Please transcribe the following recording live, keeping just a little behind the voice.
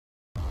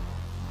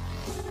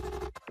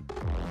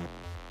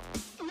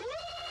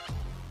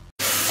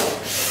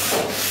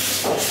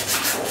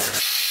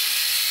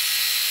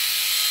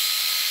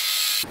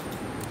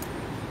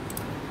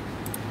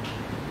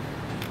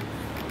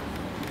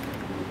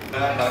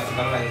So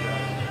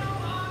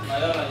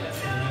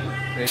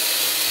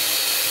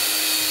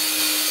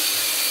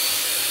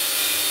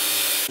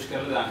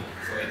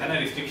etana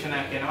restriction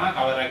akenawa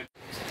cover එකත්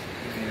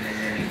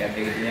එක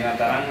තියෙන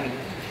තරම්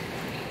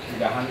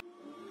ගහන්න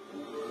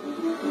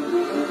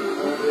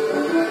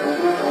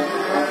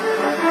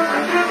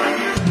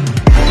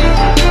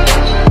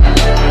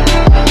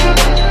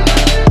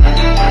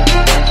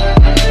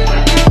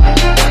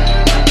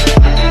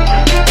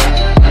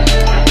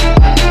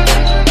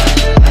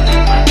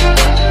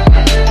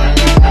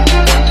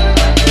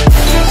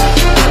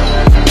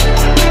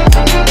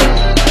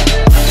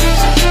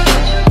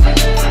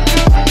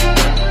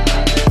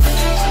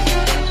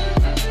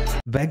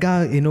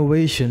Vega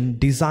Innovation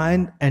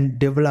designed and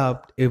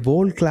developed a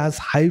world-class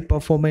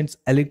high-performance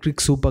electric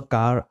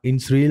supercar in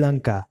Sri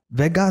Lanka.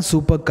 Vega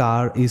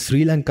SuperCar is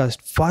Sri Lanka's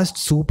first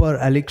super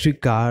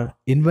electric car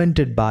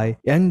invented by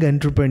young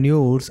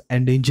entrepreneurs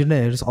and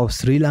engineers of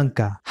Sri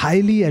Lanka.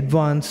 Highly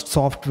advanced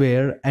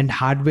software and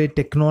hardware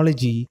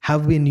technology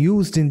have been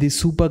used in the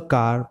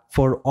supercar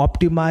for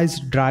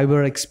optimized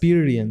driver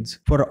experience.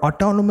 For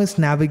autonomous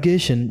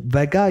navigation,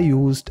 Vega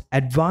used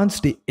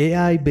advanced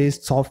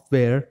AI-based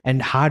software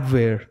and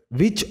hardware,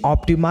 which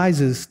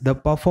optimizes the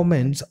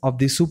performance of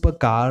the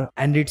supercar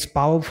and its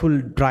powerful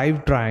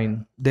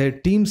drivetrain. Their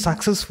team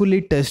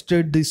successfully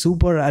tested the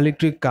super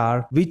electric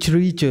car, which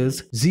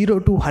reaches 0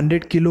 to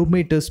 100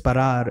 kilometers per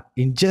hour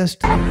in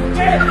just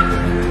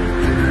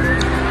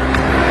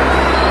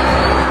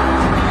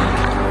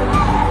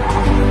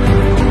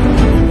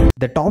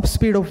The top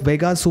speed of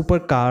Vega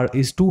SuperCar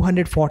is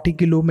 240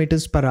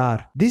 km per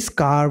hour. This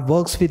car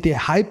works with a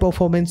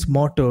high-performance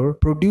motor,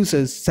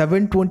 produces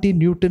 720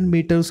 Newton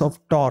meters of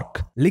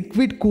torque.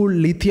 Liquid-cooled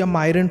lithium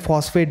iron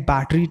phosphate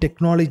battery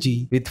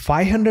technology with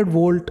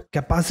 500-volt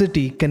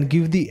capacity can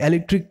give the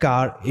electric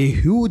car a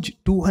huge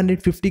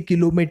 250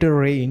 km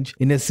range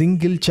in a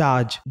single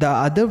charge. The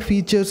other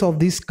features of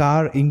this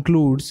car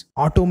includes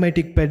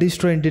automatic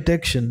pedestrian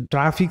detection,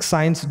 traffic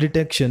signs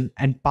detection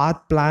and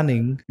path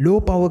planning, low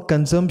power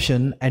consumption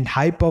and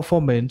high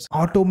performance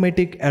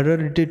automatic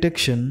error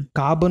detection,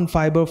 carbon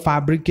fiber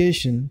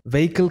fabrication,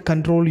 vehicle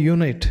control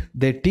unit.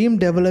 Their team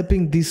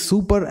developing this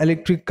super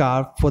electric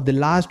car for the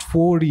last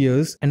 4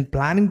 years and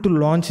planning to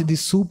launch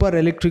this super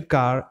electric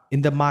car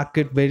in the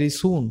market very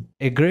soon.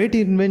 A great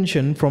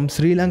invention from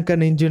Sri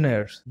Lankan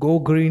engineers. Go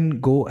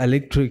green, go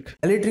electric.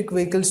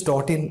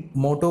 ElectricVehicles.in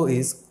motto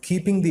is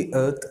keeping the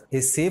earth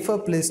a safer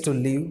place to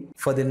live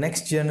for the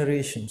next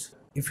generations.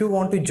 If you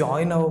want to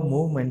join our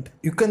movement,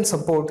 you can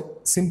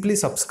support simply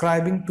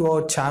subscribing to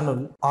our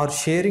channel or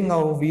sharing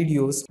our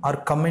videos or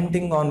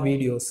commenting on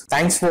videos.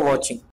 Thanks for watching.